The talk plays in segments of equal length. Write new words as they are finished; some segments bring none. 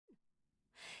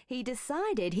He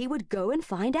decided he would go and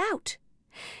find out.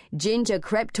 Ginger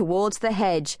crept towards the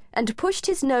hedge and pushed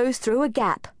his nose through a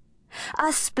gap.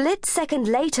 A split second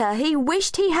later, he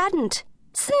wished he hadn't.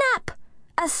 Snap!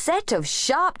 A set of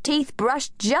sharp teeth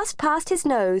brushed just past his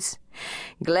nose.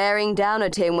 Glaring down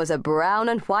at him was a brown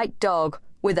and white dog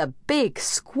with a big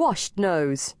squashed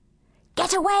nose.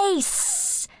 "Get away,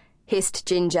 sss!" hissed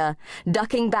Ginger,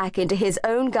 ducking back into his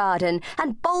own garden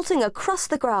and bolting across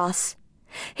the grass.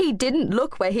 He didn't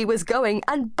look where he was going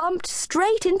and bumped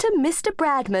straight into Mr.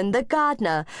 Bradman, the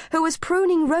gardener, who was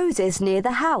pruning roses near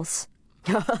the house.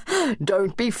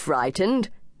 "Don't be frightened,"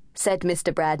 said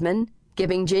Mr. Bradman,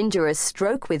 giving Ginger a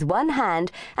stroke with one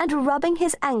hand and rubbing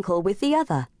his ankle with the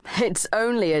other. "It's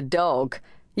only a dog.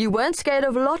 You weren't scared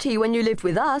of Lottie when you lived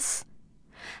with us."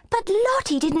 "But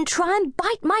Lottie didn't try and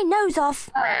bite my nose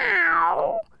off."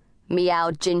 "Meow,"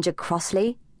 meowed Ginger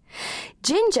crossly.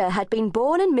 Ginger had been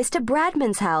born in Mr.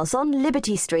 Bradman's house on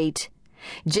Liberty Street.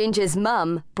 Ginger's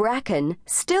mum, Bracken,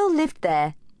 still lived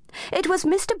there. It was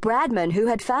Mr. Bradman who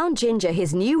had found Ginger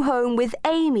his new home with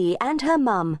Amy and her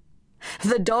mum.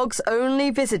 "The dog's only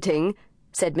visiting,"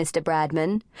 said Mr.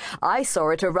 Bradman. "I saw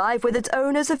it arrive with its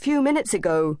owners a few minutes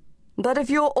ago. But if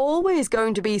you're always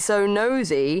going to be so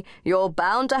nosy, you're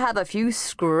bound to have a few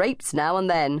scrapes now and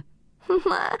then."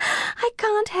 "I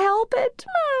can't help it,"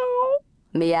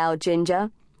 meowed Ginger.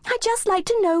 "I just like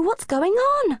to know what's going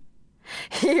on."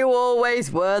 "You always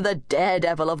were the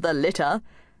daredevil of the litter,"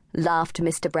 laughed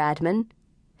Mr. Bradman.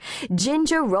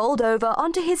 Ginger rolled over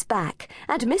onto his back,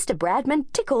 and Mr. Bradman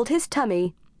tickled his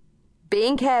tummy.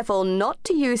 Being careful not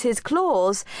to use his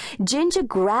claws, Ginger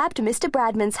grabbed Mr.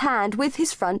 Bradman's hand with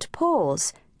his front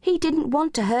paws. He didn't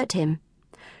want to hurt him.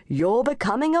 "You're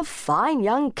becoming a fine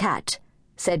young cat,"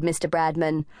 said Mr.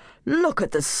 Bradman. "Look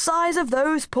at the size of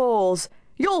those paws.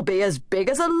 You'll be as big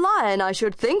as a lion, I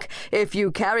should think, if you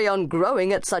carry on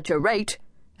growing at such a rate.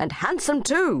 And handsome,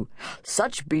 too.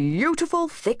 Such beautiful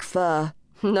thick fur.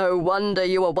 No wonder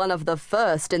you were one of the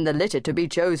first in the litter to be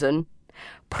chosen."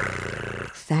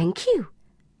 "Thank you,"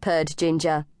 purred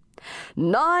Ginger.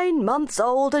 "9 months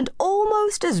old and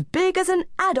almost as big as an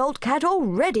adult cat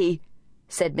already,"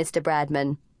 said Mr.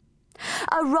 Bradman.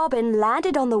 A robin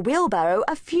landed on the wheelbarrow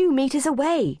a few meters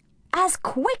away. As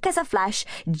quick as a flash,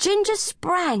 Ginger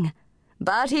sprang.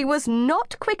 But he was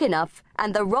not quick enough,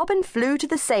 and the robin flew to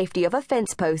the safety of a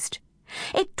fence post.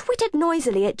 It twittered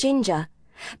noisily at Ginger.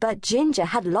 But Ginger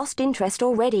had lost interest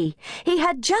already. He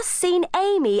had just seen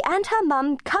Amy and her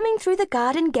mum coming through the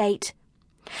garden gate.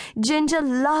 Ginger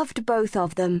loved both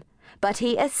of them, but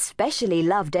he especially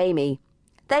loved Amy.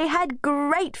 They had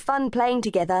great fun playing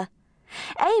together.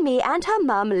 Amy and her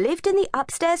mum lived in the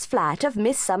upstairs flat of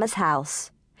Miss Summers'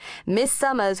 house. Miss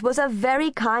Summers was a very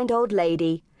kind old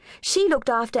lady. She looked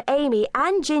after Amy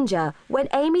and Ginger when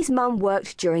Amy's mum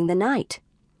worked during the night.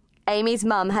 Amy's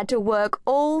mum had to work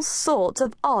all sorts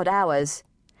of odd hours.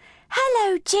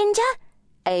 "Hello, Ginger,"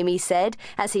 Amy said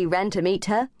as he ran to meet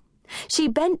her. She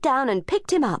bent down and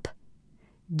picked him up.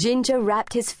 Ginger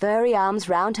wrapped his furry arms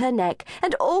round her neck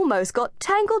and almost got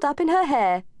tangled up in her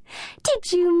hair.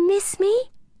 "Did you miss me?"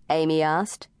 Amy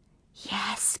asked.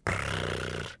 "Yes,"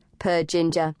 purred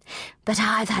Ginger, "but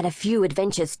I've had a few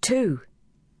adventures too."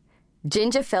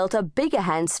 Ginger felt a bigger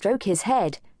hand stroke his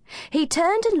head. He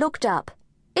turned and looked up.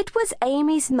 It was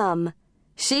Amy's mum.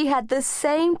 She had the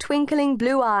same twinkling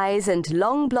blue eyes and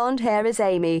long blonde hair as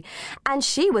Amy, and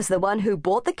she was the one who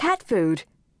bought the cat food.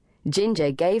 Ginger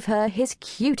gave her his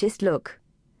cutest look.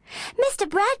 "Mr.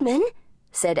 Bradman,"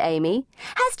 said Amy,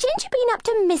 "has Ginger been up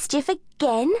to mischief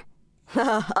again?"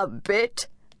 "A bit,"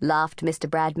 laughed Mr.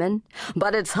 Bradman,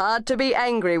 "but it's hard to be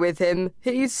angry with him.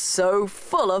 He's so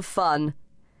full of fun."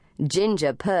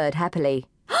 Ginger purred happily.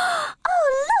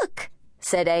 "Oh, look,"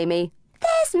 said Amy.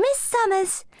 "There's Miss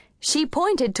Summers." She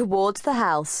pointed towards the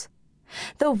house.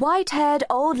 The white-haired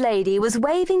old lady was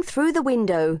waving through the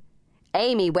window.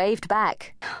 Amy waved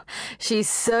back. "She's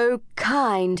so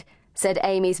kind," said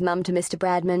Amy's mum to Mr.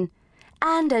 Bradman,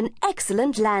 "and an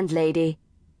excellent landlady."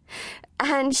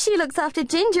 "And she looks after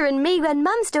Ginger and me when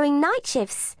Mum's doing night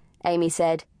shifts," Amy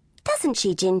said. "Doesn't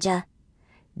she, Ginger?"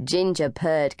 Ginger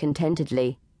purred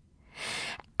contentedly.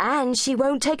 "And she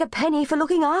won't take a penny for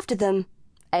looking after them,"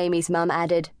 Amy's mum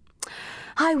added.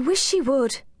 "I wish she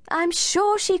would. I'm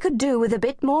sure she could do with a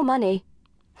bit more money."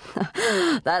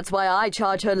 "That's why I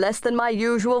charge her less than my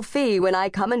usual fee when I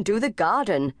come and do the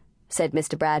garden," said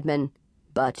Mr. Bradman.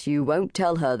 "But you won't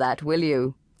tell her that, will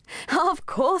you?" "Of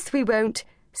course we won't,"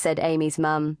 said Amy's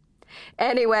mum.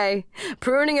 "Anyway,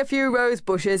 pruning a few rose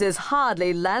bushes is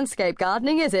hardly landscape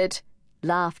gardening, is it?"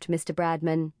 laughed Mr.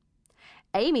 Bradman.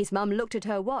 Amy's mum looked at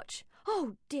her watch.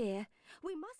 "Oh dear, we must..."